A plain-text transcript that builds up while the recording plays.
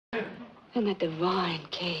In the divine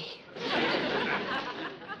cave.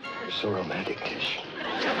 You're so romantic, Tish.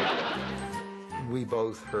 We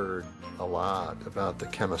both heard a lot about the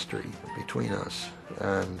chemistry between us,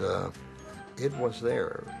 and it was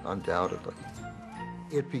there, undoubtedly.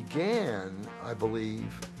 It began, I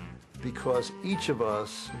believe, because each of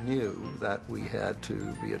us knew that we had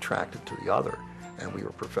to be attracted to the other, and we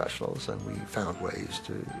were professionals, and we found ways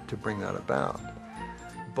to bring that about.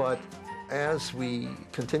 But as we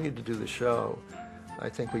continued to do the show, I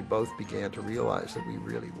think we both began to realize that we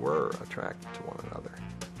really were attracted to one another.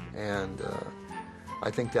 And I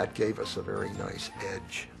think that gave us a very nice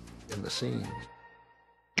edge in the scene.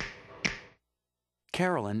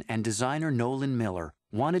 Carolyn and designer Nolan Miller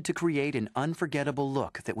wanted to create an unforgettable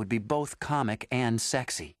look that would be both comic and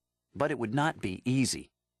sexy, but it would not be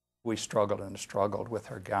easy. We struggled and struggled with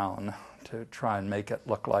her gown to try and make it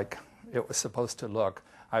look like it was supposed to look.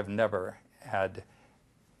 I've never had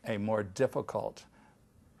a more difficult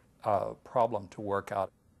problem to work out.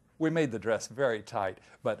 We made the dress very tight,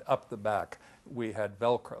 but up the back we had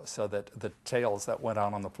Velcro so that the tails that went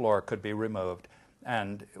out on the floor could be removed,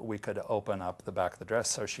 and we could open up the back of the dress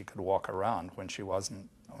so she could walk around when she wasn't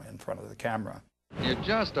in front of the camera. You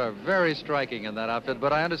just are very striking in that outfit,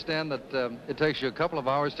 but I understand that it takes you a couple of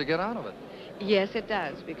hours to get out of it. Yes, it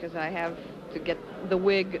does, because I have to get the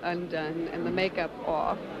wig undone and the makeup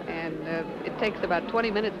off, and it takes about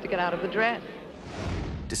 20 minutes to get out of the dress.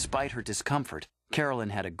 Despite her discomfort, Carolyn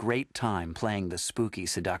had a great time playing the spooky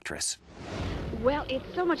seductress. Well,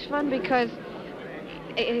 it's so much fun because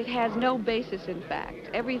it has no basis in fact.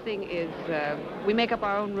 Everything is, we make up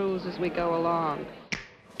our own rules as we go along.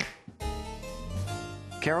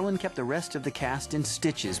 Carolyn kept the rest of the cast in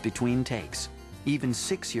stitches between takes, even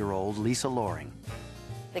 6-year-old Lisa Loring.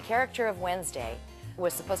 The character of Wednesday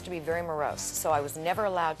was supposed to be very morose, so I was never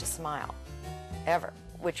allowed to smile, ever,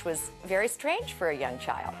 which was very strange for a young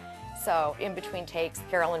child. So in between takes,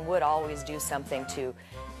 Carolyn would always do something to,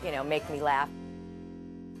 make me laugh.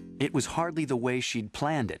 It was hardly the way she'd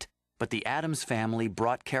planned it, but the Addams Family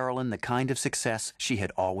brought Carolyn the kind of success she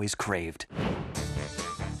had always craved.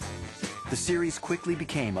 The series quickly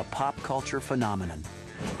became a pop culture phenomenon.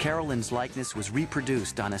 Carolyn's likeness was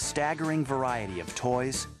reproduced on a staggering variety of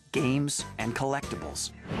toys, games, and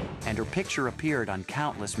collectibles, and her picture appeared on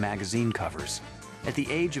countless magazine covers. At the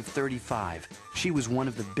age of 35, she was one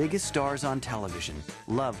of the biggest stars on television,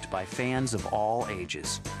 loved by fans of all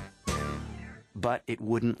ages. But it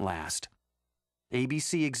wouldn't last.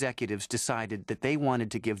 ABC executives decided that they wanted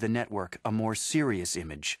to give the network a more serious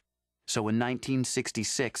image. So in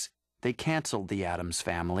 1966, they canceled the Addams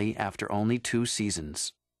Family after only 2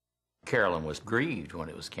 seasons. Carolyn was grieved when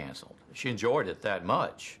it was canceled. She enjoyed it that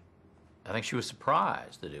much. I think she was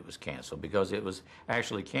surprised that it was canceled because it was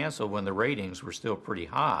actually canceled when the ratings were still pretty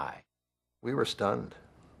high. We were stunned.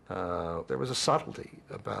 There was a subtlety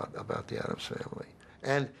about the Addams Family.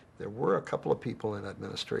 And there were a couple of people in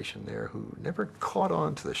administration there who never caught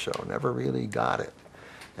on to the show, never really got it.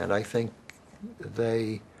 And I think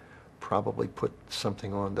they probably put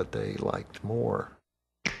something on that they liked more.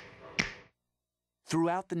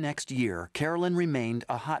 Throughout the next year, Carolyn remained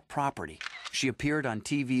a hot property. She appeared on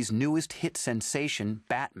TV's newest hit sensation,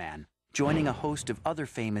 Batman, joining a host of other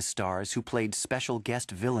famous stars who played special guest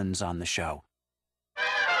villains on the show.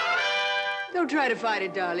 Don't try to fight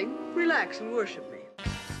it, darling. Relax and worship me.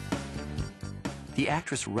 The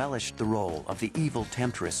actress relished the role of the evil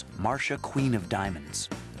temptress, Marcia, Queen of Diamonds.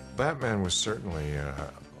 Batman was certainly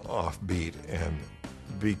offbeat, and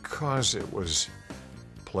because it was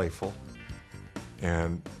playful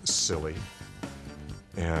and silly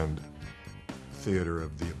and theater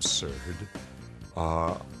of the absurd,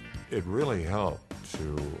 it really helped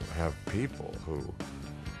to have people who,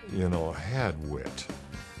 had wit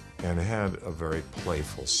and had a very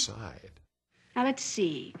playful side. Now, let's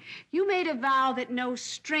see. You made a vow that no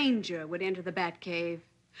stranger would enter the Batcave.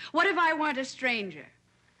 What if I weren't a stranger?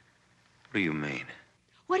 What do you mean?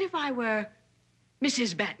 What if I were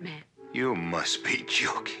Mrs. Batman? You must be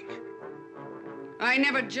joking. I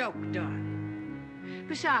never joke, darling.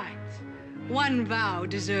 Besides, one vow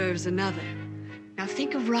deserves another. Now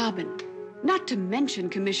think of Robin, not to mention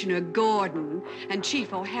Commissioner Gordon and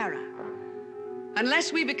Chief O'Hara.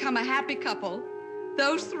 Unless we become a happy couple,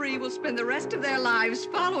 those 3 will spend the rest of their lives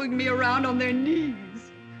following me around on their knees.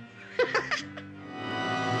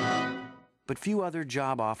 But few other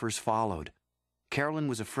job offers followed. Carolyn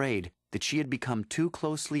was afraid that she had become too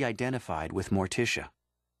closely identified with Morticia.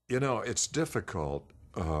 It's difficult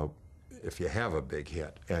if you have a big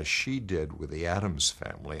hit, as she did with the Addams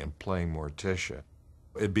Family and playing Morticia.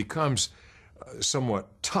 It becomes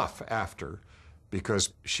somewhat tough after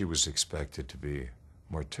because she was expected to be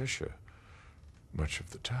Morticia much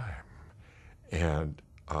of the time. And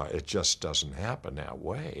it just doesn't happen that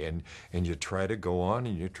way. And you try to go on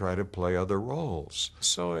and you try to play other roles.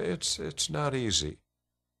 So it's not easy.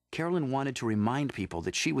 Carolyn wanted to remind people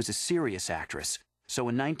that she was a serious actress, so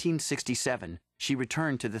in 1967, she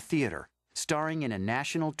returned to the theater, starring in a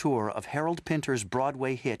national tour of Harold Pinter's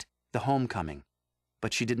Broadway hit, The Homecoming.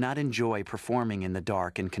 But she did not enjoy performing in the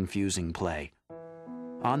dark and confusing play.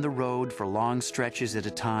 On the road for long stretches at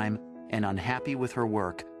a time and unhappy with her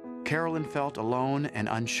work, Carolyn felt alone and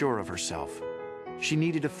unsure of herself. She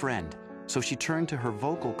needed a friend, so she turned to her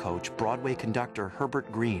vocal coach, Broadway conductor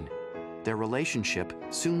Herbert Green. Their relationship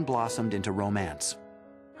soon blossomed into romance.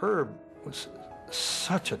 Herb was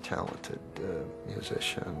such a talented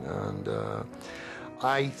musician, and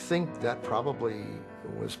I think that probably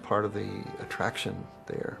was part of the attraction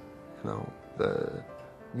there, you know, the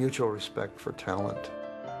mutual respect for talent.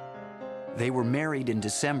 They were married in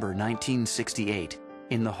December 1968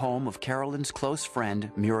 in the home of Carolyn's close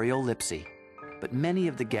friend Muriel Lipsey, but many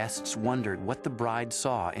of the guests wondered what the bride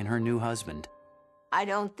saw in her new husband. I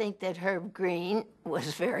don't think that Herb Green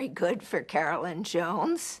was very good for Carolyn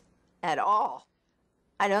Jones at all.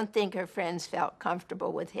 I don't think her friends felt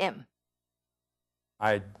comfortable with him.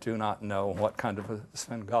 I do not know what kind of a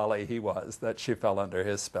Svengali he was that she fell under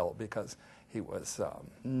his spell, because he was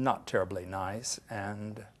not terribly nice,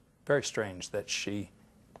 and very strange that she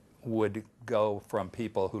would go from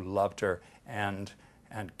people who loved her and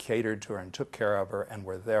catered to her and took care of her and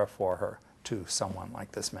were there for her to someone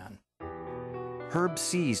like this man. Herb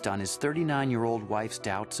seized on his 39-year-old wife's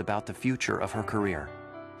doubts about the future of her career.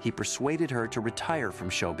 He persuaded her to retire from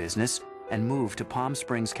show business and move to Palm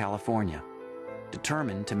Springs, California.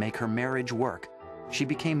 Determined to make her marriage work, she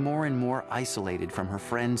became more and more isolated from her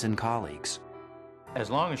friends and colleagues. As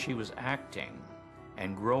long as she was acting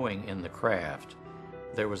and growing in the craft,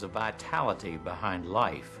 there was a vitality behind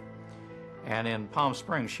life. And in Palm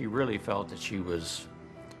Springs, she really felt that she was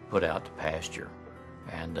put out to pasture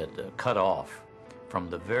and that cut off from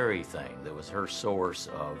the very thing that was her source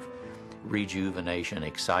of rejuvenation,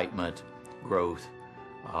 excitement, growth,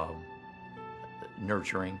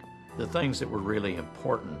 nurturing, the things that were really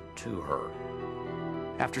important to her.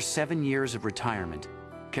 After 7 years of retirement,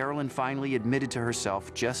 Carolyn finally admitted to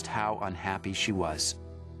herself just how unhappy she was.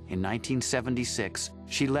 In 1976,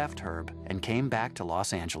 she left Herb and came back to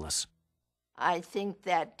Los Angeles. I think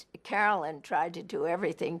that Carolyn tried to do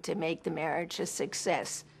everything to make the marriage a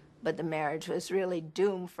success, but the marriage was really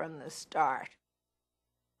doomed from the start.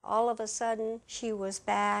 All of a sudden, she was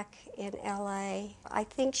back in LA. I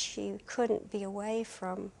think she couldn't be away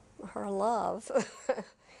from her love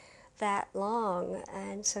that long,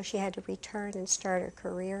 and so she had to return and start her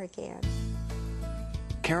career again.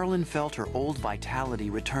 Carolyn felt her old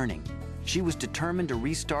vitality returning. She was determined to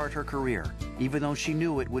restart her career, even though she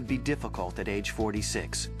knew it would be difficult at age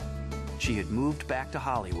 46. She had moved back to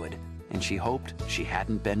Hollywood, and she hoped she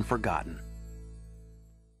hadn't been forgotten.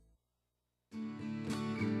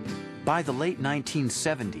 By the late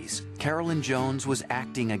 1970s, Carolyn Jones was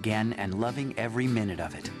acting again and loving every minute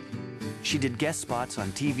of it. She did guest spots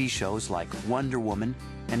on TV shows like Wonder Woman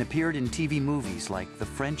and appeared in TV movies like The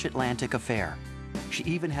French Atlantic Affair. She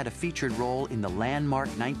even had a featured role in the landmark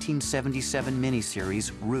 1977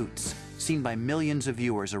 miniseries Roots, seen by millions of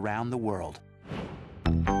viewers around the world.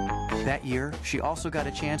 That year, she also got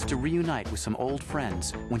a chance to reunite with some old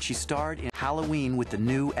friends when she starred in Halloween with the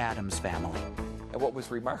new Addams Family. And what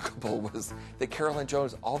was remarkable was that Carolyn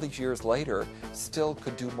Jones, all these years later, still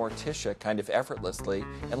could do Morticia kind of effortlessly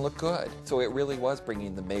and look good. So it really was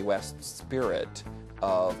bringing the Mae West spirit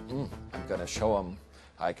of, I'm going to show them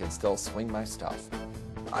I can still swing my stuff.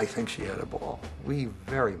 I think she had a ball. We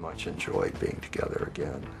very much enjoyed being together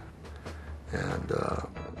again. And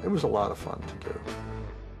it was a lot of fun to do.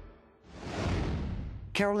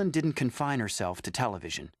 Carolyn didn't confine herself to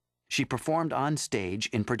television. She performed on stage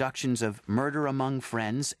in productions of Murder Among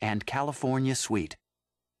Friends and California Suite.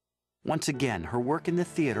 Once again, her work in the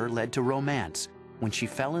theater led to romance when she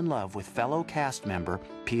fell in love with fellow cast member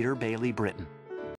Peter Bailey Britton.